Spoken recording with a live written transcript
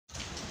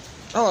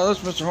Hello,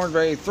 this is Mr. Hornsby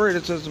 83.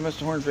 This is the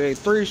Mr. Hornsby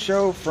 83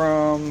 show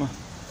from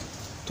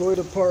Toy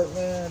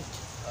Department.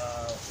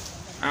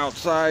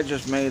 Outside,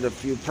 just made a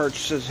few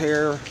purchases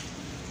here.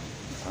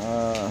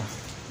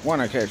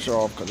 One I can't show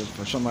off because it's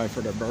for somebody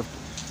for their birthday.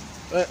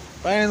 But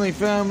finally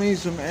found me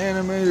some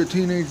animated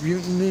Teenage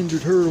Mutant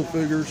Ninja Turtle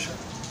figures.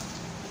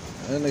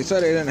 And they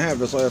said they didn't have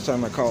this last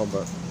time I called,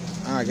 but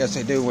I guess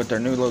they do with their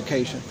new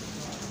location.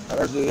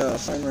 There's the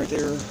sign right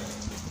there.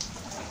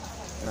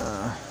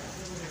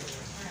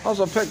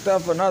 Also picked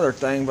up another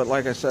thing, but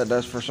like I said,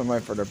 that's for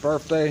somebody for their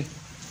birthday.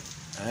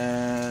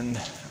 And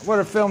I would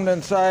have filmed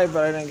inside,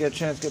 but I didn't get a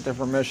chance to get their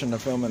permission to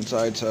film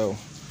inside, so.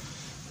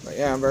 But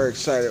yeah, I'm very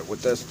excited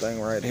with this thing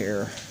right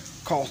here.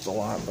 Cost a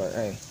lot, but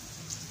hey.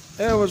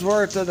 It was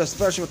worth it,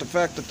 especially with the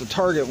fact that the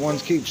Target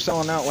ones keep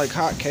selling out like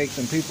hotcakes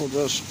and people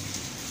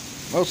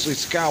just, mostly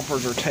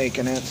scalpers are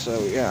taking it, so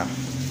yeah.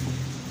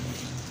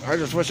 I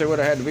just wish they would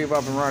have had the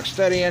Bebop and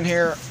Rocksteady in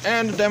here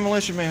and the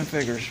Demolition Man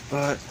figures,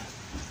 but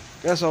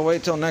guess I'll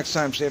wait till next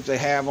time, see if they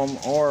have them,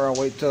 or I'll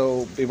wait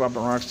till Bebop and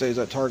Rocksteady's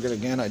at Target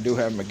again. I do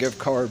have my gift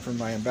card for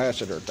my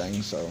ambassador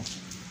thing, so.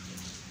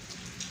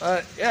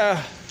 But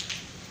yeah,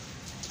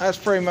 that's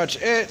pretty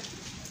much it.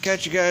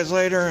 Catch you guys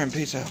later, and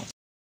peace out.